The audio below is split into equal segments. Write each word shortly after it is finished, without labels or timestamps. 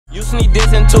You sneak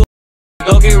this into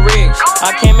go get rich.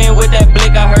 I came in with that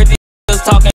blick, I heard these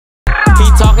talking. He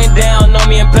talking down on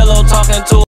me and pillow talking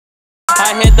to.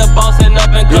 I hit the boss and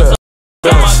up and cut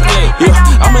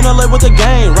I'm in LA with the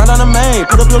game, run on the main,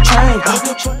 put up your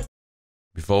chain.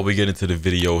 Before we get into the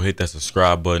video, hit that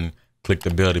subscribe button, click the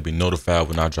bell to be notified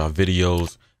when I drop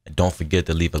videos, and don't forget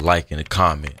to leave a like and a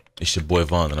comment. It's your boy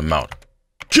Von and I'm out.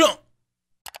 Jump!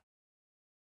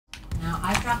 Now,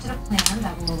 I've drafted a plan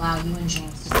that will allow you and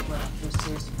James to split through a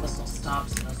series of whistle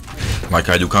stops. Like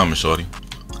how you coming, shorty.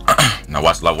 Now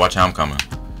watch how I'm coming.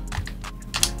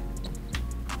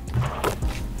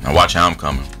 Now watch how I'm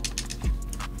coming.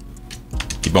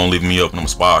 Keep on leaving me up and I'm gonna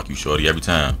spark you, shorty, every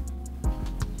time.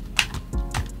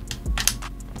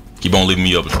 Keep on leaving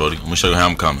me up, shorty. I'm gonna show you how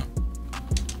I'm coming.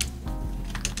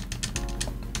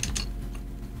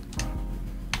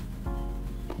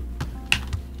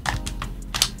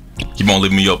 Keep on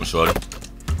leaving me open, shorty.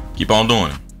 Keep on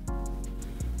doing it.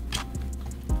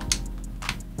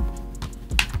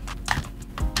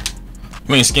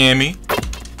 You ain't scaring me.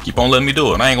 Keep on letting me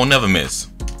do it. I ain't gonna never miss.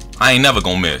 I ain't never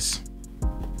gonna miss.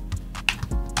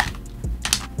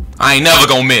 I ain't never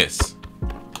gonna miss.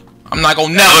 I'm not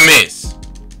gonna never miss.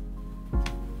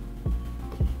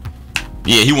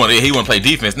 Yeah, he wanna play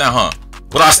defense now, huh?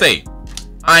 What I say?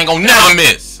 I ain't gonna never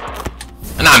miss.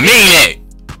 And I mean that.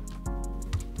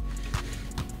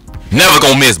 Never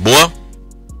gonna miss, boy.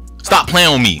 Stop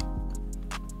playing with me.